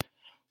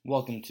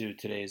Welcome to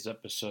today's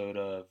episode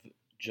of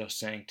Just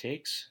Saying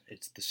Takes.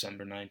 It's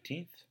December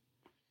 19th,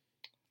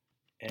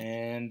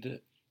 and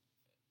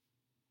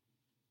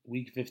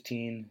week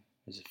 15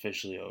 is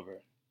officially over.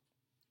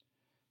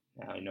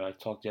 Now, I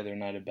talked the other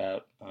night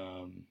about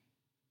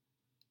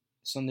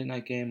Sunday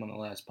night game on the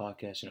last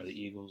podcast, the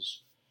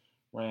Eagles,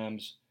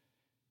 Rams,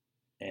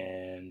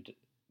 and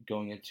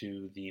going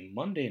into the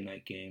Monday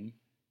night game.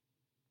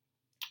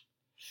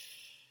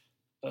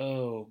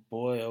 Oh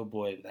boy,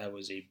 that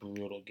was a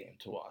brutal game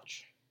to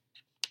watch.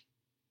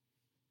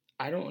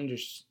 I don't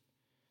understand.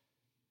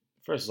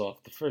 First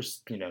off, the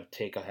first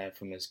take I have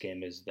from this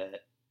game is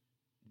that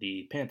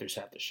the Panthers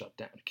have to shut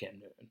down Cam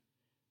Newton.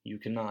 You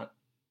cannot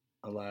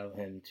allow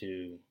him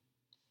to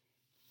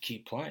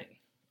keep playing.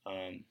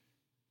 You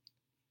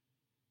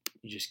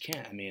just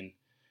can't.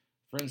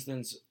 For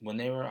instance, when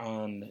they were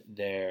on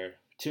their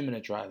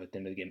 2-minute drive at the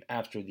end of the game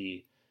after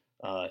the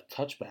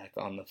touchback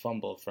on the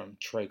fumble from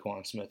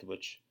Tre'Quan Smith,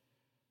 which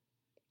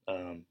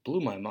blew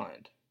my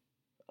mind.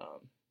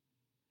 Um,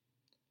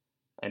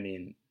 I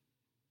mean,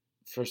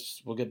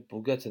 first we'll get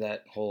to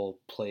that whole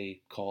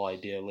play call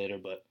idea later,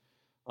 but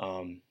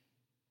um,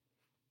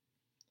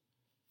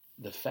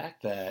 the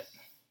fact that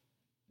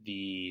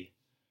the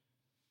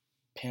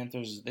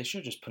Panthers, they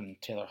should have just put in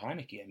Taylor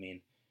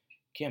Heineke.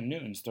 Cam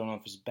Newton's thrown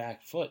off his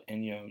back foot,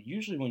 and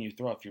usually when you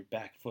throw off your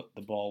back foot,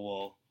 the ball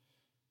will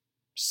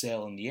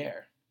sail in the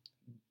air.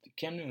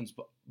 Cam Newton's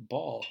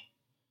ball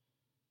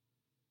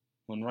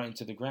went right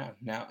into the ground.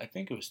 Now I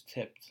think it was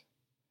tipped,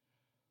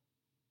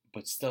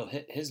 but still,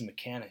 his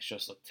mechanics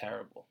just look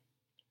terrible.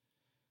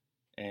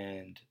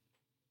 And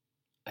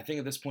I think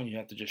at this point you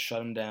have to just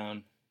shut him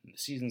down. The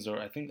season's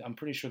over. I'm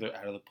pretty sure they're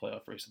out of the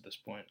playoff race at this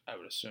point. I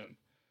would assume.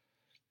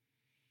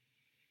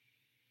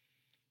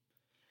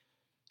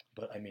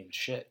 But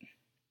shit.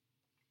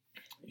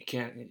 You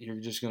can't. You're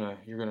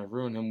gonna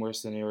ruin him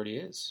worse than he already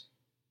is.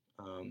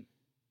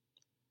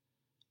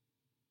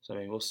 So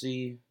we'll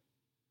see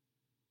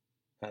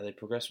how they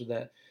progress with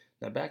that.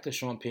 Now back to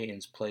Sean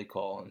Payton's play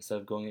call instead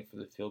of going in for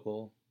the field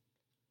goal.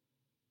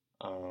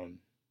 I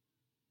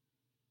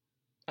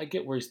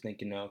get where he's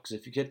thinking now, because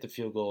if you get the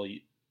field goal,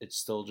 it's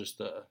still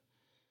just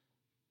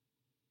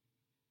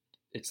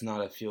it's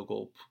not a field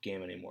goal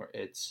game anymore.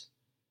 If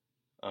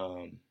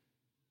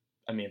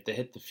they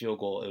hit the field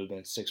goal, it would have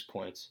been 6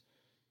 points.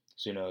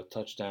 So, a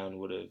touchdown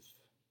would have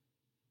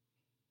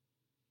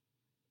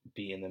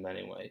beaten them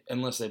anyway,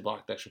 unless they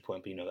blocked the extra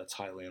point, but that's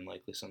highly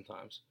unlikely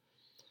sometimes.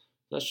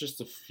 That's just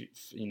the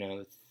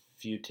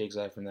few takes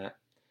I have from that.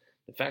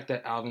 The fact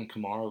that Alvin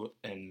Kamara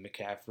and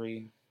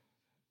McCaffrey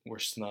were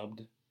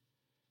snubbed,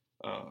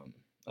 I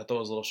thought it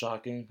was a little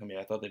shocking.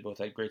 I thought they both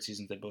had great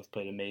seasons. They both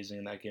played amazing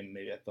in that game.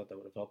 Maybe I thought that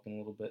would have helped them a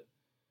little bit.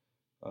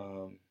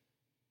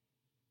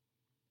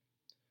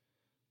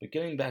 But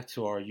getting back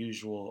to our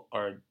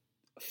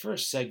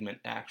first segment,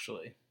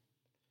 actually,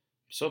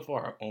 so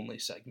far our only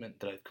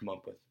segment that I've come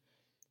up with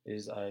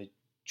is I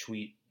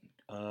tweet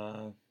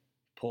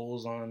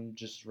polls on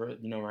just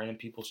random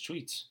people's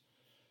tweets.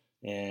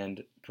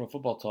 And Pro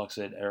Football Talk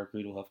said Eric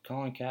Reid will have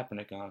Colin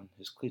Kaepernick on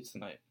his cleats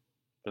tonight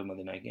for the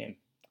Monday night game.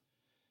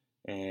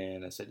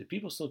 And I said, do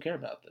people still care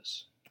about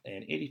this?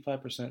 And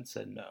 85%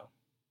 said no.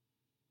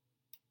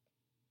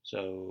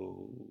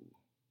 So,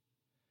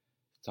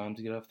 time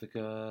to get off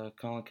the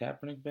Colin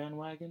Kaepernick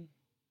bandwagon?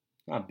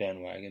 Not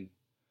bandwagon.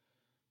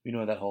 We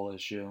know that whole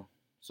issue.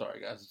 Sorry,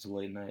 guys, it's a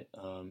late night.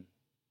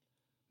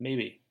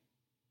 Maybe,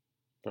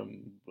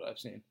 from what I've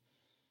seen.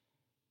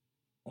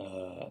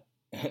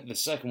 The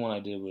second one I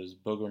did was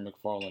Booger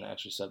McFarland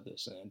actually said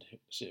this, and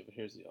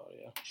here's the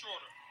audio.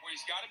 Shorter, where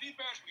he's got to be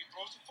better when he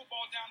throws the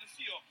football down the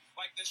field,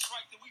 like the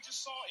strike that we just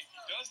saw. If he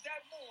does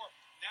that more,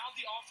 now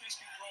the offense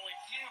can grow, and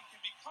Cam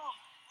can become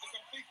the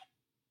complete.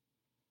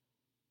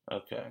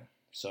 Okay,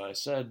 so I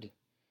said,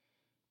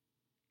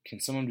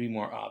 can someone be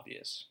more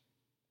obvious?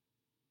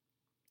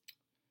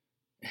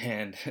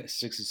 And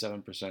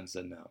 67%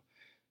 said no.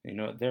 You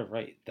know what? They're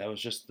right. That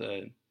was just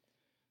I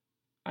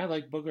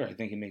like Booger. I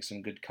think he makes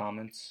some good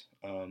comments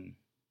in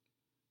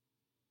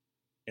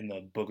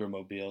the Booger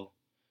Mobile,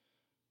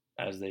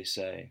 as they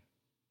say.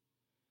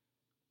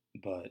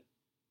 But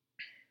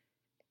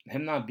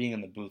him not being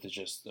in the booth is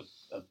just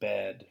a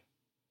bad.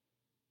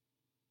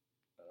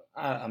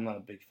 I'm not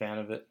a big fan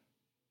of it,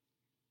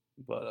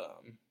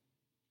 but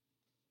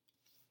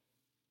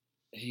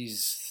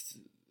he's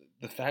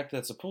the fact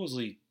that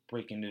supposedly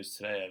breaking news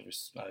today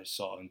I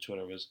saw on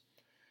Twitter was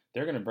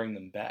they're going to bring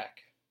them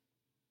back,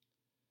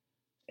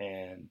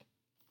 and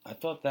I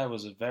thought that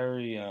was a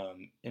very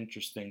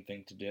interesting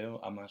thing to do.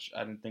 I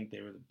didn't think they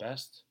were the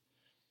best,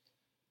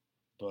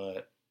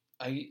 but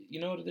you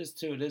know what it is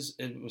too.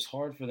 It was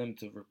hard for them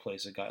to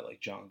replace a guy like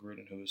John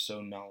Gruden, who was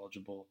so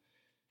knowledgeable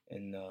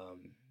and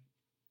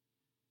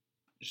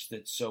just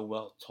did so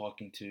well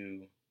talking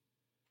to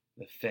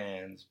the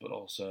fans, but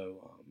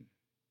also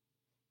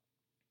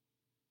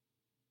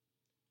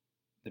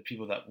the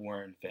people that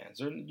weren't fans.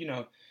 Or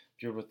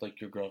if you're with like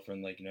your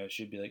girlfriend,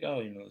 she'd be like,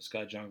 oh, this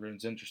guy John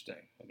Gruden's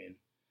interesting.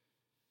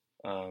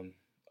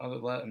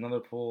 Another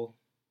poll.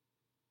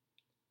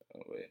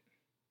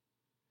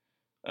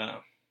 Uh,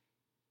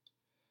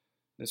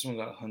 this one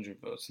got 100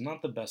 votes.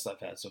 Not the best I've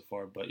had so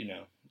far, but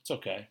it's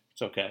okay.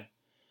 It's okay.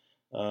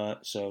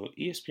 So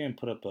ESPN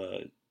put up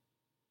a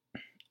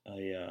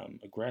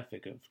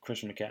graphic of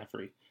Christian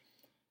McCaffrey,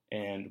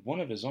 and one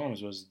of his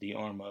arms was the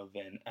arm of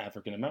an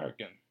African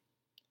American.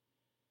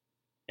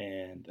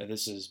 And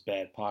this is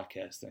bad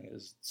podcasting,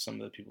 as some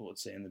of the people would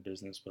say in the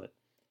business, but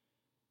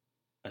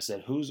I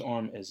said, whose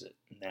arm is it?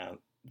 Now,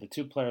 the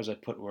two players I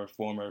put were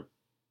former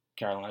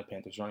Carolina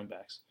Panthers running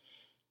backs,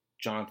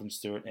 Jonathan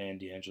Stewart and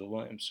DeAngelo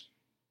Williams.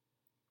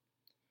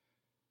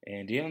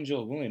 And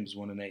DeAngelo Williams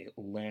won in a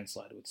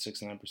landslide with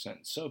 69%.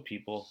 So,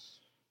 people,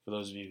 for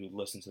those of you who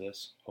listen to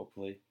this,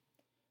 hopefully,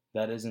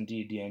 that is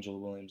indeed DeAngelo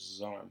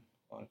Williams' arm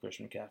on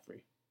Christian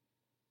McCaffrey.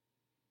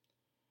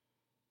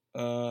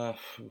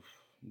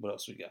 What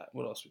else we got?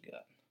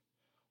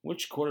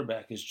 Which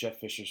quarterback is Jeff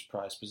Fisher's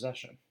prized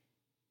possession?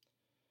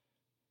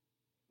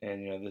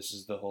 And, this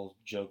is the whole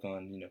joke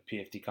on,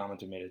 PFT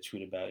commenter made a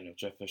tweet about,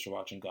 Jeff Fisher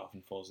watching Goff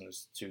and Foles and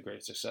his two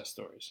great success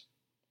stories.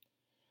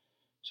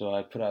 So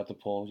I put out the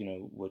poll,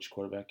 which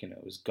quarterback,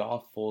 it was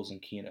Goff, Foles,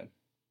 and Keenum.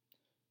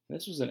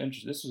 This was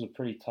a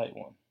pretty tight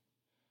one.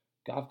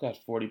 Goff got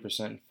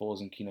 40%, and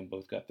Foles and Keenum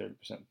both got 30%.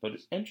 But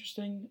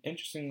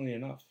interestingly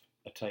enough,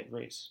 a tight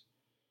race.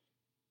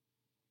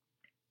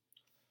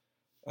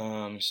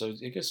 So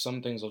I guess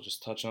some things I'll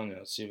just touch on.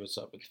 Let's see what's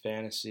up with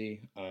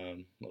fantasy.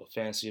 Little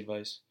fantasy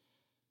advice.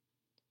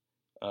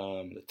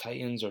 The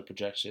Titans are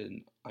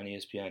projected on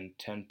ESPN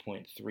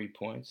 10.3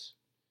 points.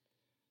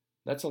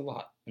 That's a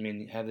lot. I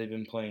mean, have they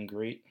been playing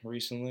great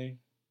recently?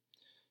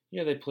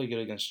 Yeah, they play good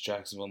against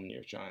Jacksonville and the New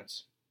York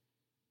Giants.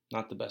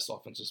 Not the best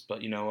offenses,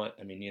 but you know what?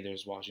 I mean, neither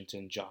is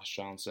Washington, Josh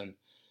Johnson.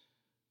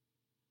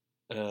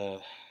 So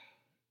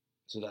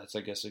that's,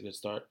 I guess, a good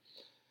start.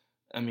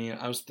 I mean,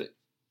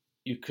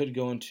 you could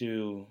go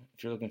into,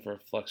 if you're looking for a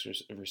flex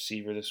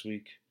receiver this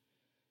week,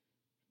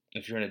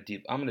 if you're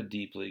I'm in a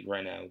deep league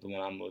right now, the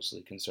one I'm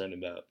mostly concerned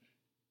about.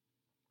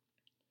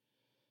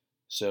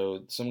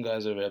 So some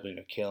guys are available,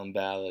 Kalen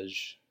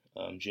Ballage,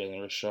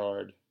 Jalen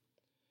Richard.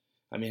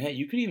 I mean, hey,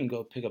 you could even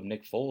go pick up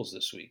Nick Foles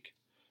this week.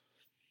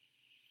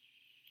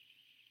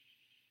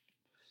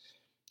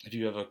 If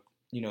you have a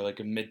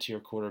mid-tier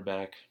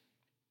quarterback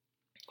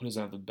who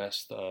doesn't have the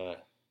best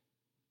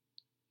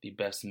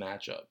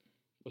matchup,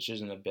 which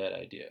isn't a bad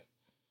idea.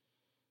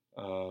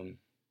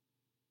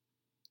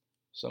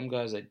 Some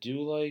guys I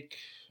do like.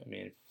 I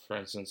mean, for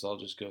instance, I'll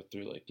just go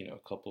through a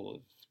couple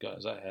of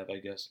guys I have, I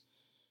guess.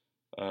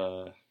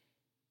 I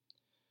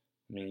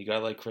mean, you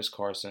got Chris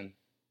Carson.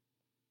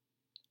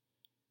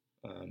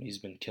 He's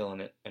been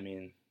killing it. I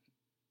mean,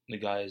 the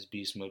guy is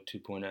beast mode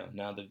 2.0.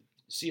 Now the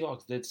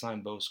Seahawks did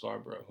sign Bo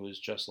Scarborough, who is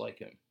just like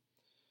him.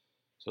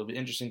 So it'll be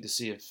interesting to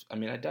see if. I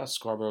mean, I doubt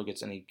Scarborough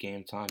gets any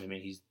game time. I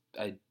mean,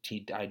 I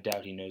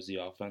doubt he knows the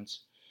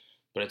offense.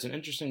 But it's an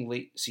interesting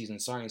late season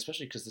signing,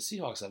 especially because the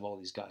Seahawks have all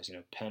these guys.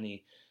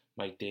 Penny,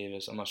 Mike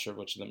Davis. I'm not sure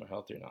which of them are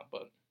healthy or not,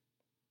 but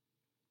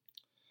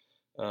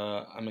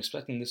I'm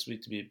expecting this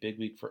week to be a big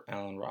week for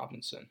Allen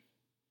Robinson.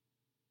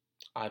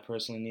 I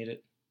personally need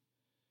it.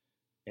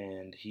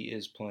 And he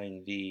is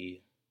playing the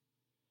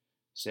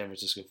San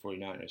Francisco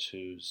 49ers,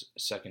 whose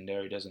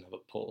secondary doesn't have a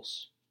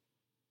pulse,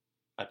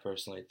 I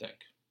personally think.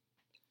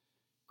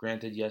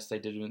 Granted, yes, they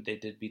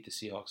did beat the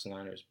Seahawks and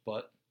Niners,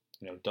 but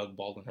Doug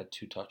Baldwin had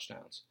 2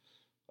 touchdowns.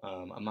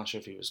 I'm not sure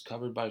if he was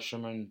covered by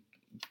Sherman.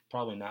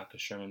 Probably not,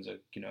 because Sherman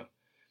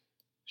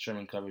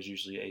covers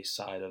usually a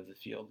side of the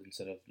field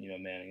instead of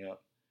manning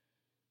up.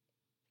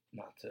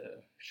 Not to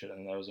shit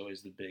on, that was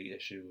always the big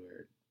issue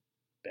or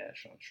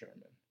bash on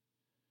Sherman.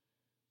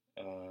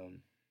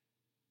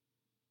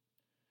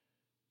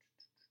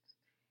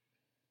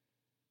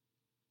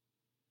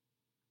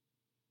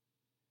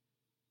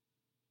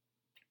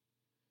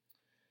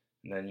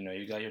 And then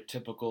you got your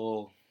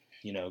typical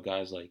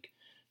guys like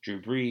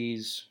Drew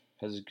Brees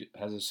has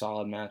a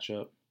solid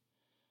matchup.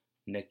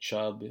 Nick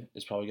Chubb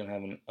is probably going to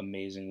have an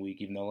amazing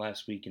week, even though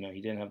last week,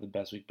 he didn't have the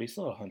best week, but he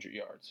still had 100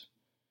 yards.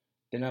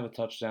 Didn't have a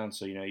touchdown,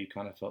 so, you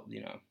kind of felt,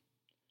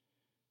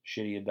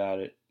 shitty about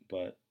it,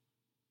 but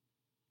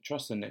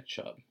trust in Nick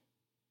Chubb.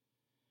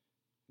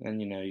 Then,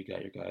 you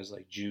got your guys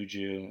like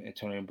Juju,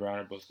 Antonio Brown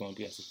are both going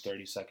against the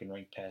 32nd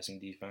ranked passing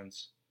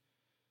defense.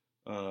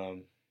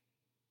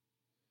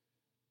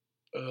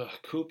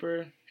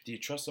 Cooper, do you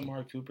trust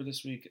Amari Cooper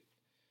this week?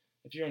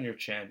 If you're in your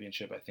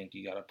championship, I think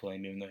you got to play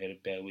him, even though he had a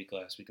bad week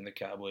last week. And the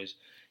Cowboys,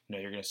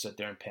 you're going to sit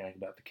there and panic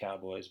about the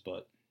Cowboys,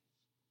 but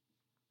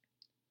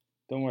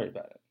don't worry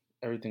about it.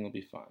 Everything will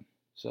be fine.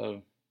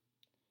 So,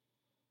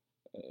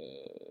 I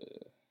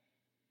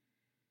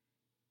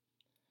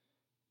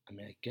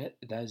mean,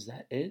 is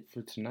that it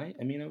for tonight?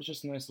 I mean, it was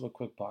just a nice little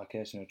quick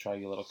podcast, try to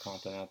get a little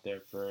content out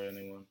there for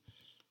anyone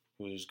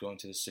who's going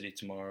to the city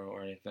tomorrow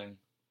or anything.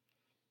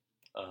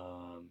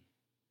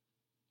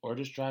 Or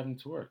just driving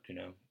to work,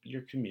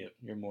 your commute,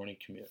 your morning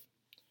commute.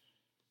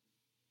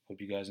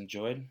 Hope you guys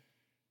enjoyed.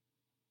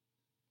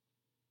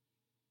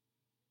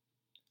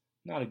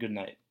 Not a good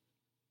night.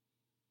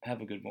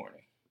 Have a good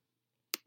morning.